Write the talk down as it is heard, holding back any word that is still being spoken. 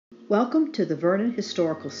Welcome to the Vernon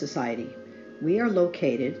Historical Society. We are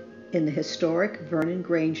located in the historic Vernon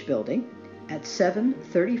Grange building at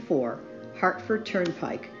 734 Hartford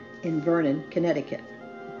Turnpike in Vernon, Connecticut.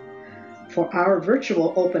 For our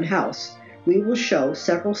virtual open house, we will show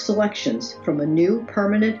several selections from a new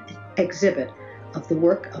permanent exhibit of the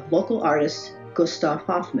work of local artist Gustave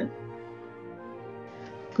Hoffman.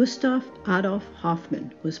 Gustave Adolf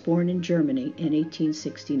Hoffman was born in Germany in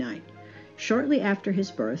 1869. Shortly after his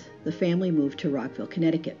birth, the family moved to Rockville,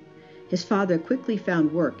 Connecticut. His father quickly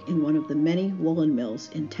found work in one of the many woolen mills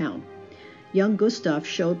in town. Young Gustave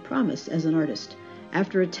showed promise as an artist.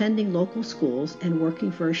 After attending local schools and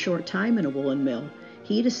working for a short time in a woolen mill,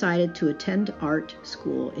 he decided to attend art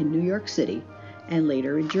school in New York City and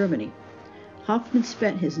later in Germany. Hoffman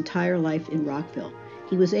spent his entire life in Rockville.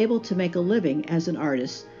 He was able to make a living as an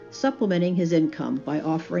artist, supplementing his income by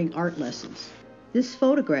offering art lessons. This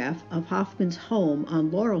photograph of Hoffman's home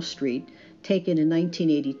on Laurel Street, taken in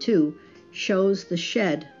 1982, shows the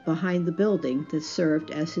shed behind the building that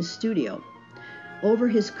served as his studio. Over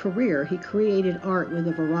his career, he created art with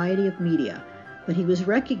a variety of media, but he was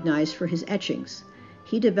recognized for his etchings.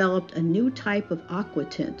 He developed a new type of aqua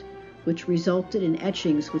tint, which resulted in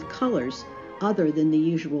etchings with colors other than the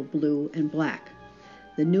usual blue and black.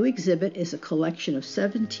 The new exhibit is a collection of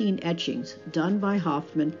 17 etchings done by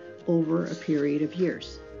Hoffman over a period of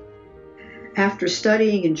years. After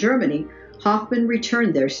studying in Germany, Hoffman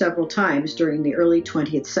returned there several times during the early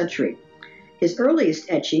 20th century. His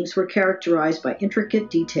earliest etchings were characterized by intricate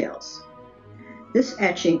details. This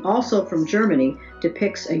etching, also from Germany,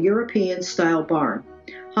 depicts a European-style barn.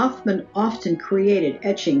 Hoffman often created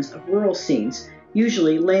etchings of rural scenes,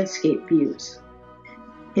 usually landscape views.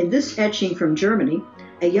 In this etching from Germany,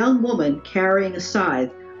 a young woman carrying a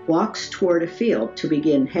scythe walks toward a field to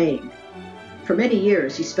begin haying. For many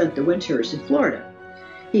years, he spent the winters in Florida.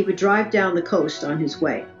 He would drive down the coast on his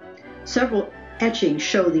way. Several etchings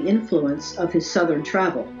show the influence of his southern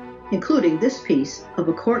travel, including this piece of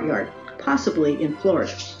a courtyard, possibly in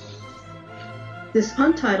Florida. This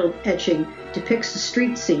untitled etching depicts a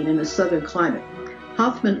street scene in a southern climate.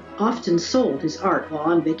 Hoffman often sold his art while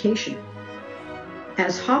on vacation.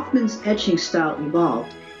 As Hoffman's etching style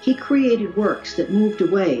evolved, he created works that moved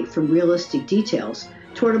away from realistic details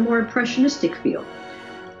toward a more impressionistic feel.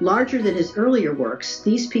 Larger than his earlier works,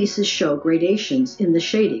 these pieces show gradations in the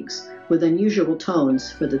shadings with unusual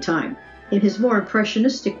tones for the time. In his more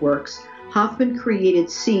impressionistic works, Hoffman created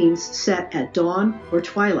scenes set at dawn or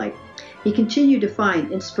twilight. He continued to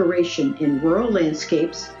find inspiration in rural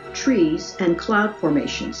landscapes, trees, and cloud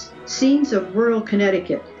formations. Scenes of rural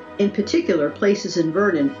Connecticut, in particular places in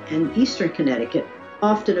Vernon and eastern Connecticut,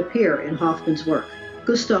 often appear in Hoffman's work.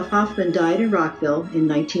 Gustave Hoffman died in Rockville in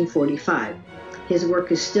 1945. His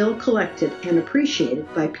work is still collected and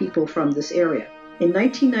appreciated by people from this area. In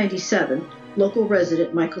 1997, local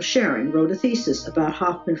resident Michael Sharon wrote a thesis about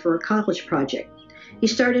Hoffman for a college project. He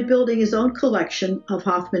started building his own collection of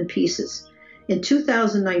Hoffman pieces. In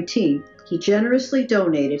 2019, he generously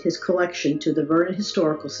donated his collection to the Vernon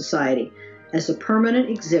Historical Society as a permanent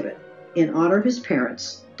exhibit in honor of his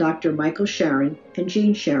parents, Dr. Michael Sharon and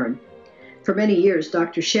Jean Sharon. For many years,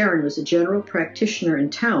 Dr. Sharon was a general practitioner in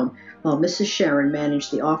town while Mrs. Sharon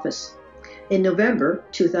managed the office. In November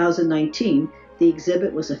 2019, the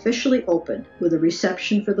exhibit was officially opened with a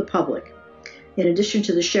reception for the public. In addition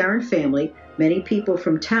to the Sharon family, many people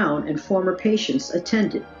from town and former patients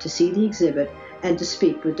attended to see the exhibit and to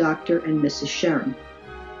speak with Dr. and Mrs. Sharon.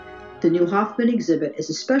 The new Hoffman exhibit is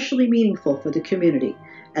especially meaningful for the community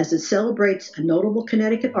as it celebrates a notable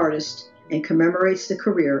Connecticut artist and commemorates the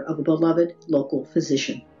career of a beloved local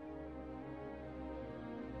physician.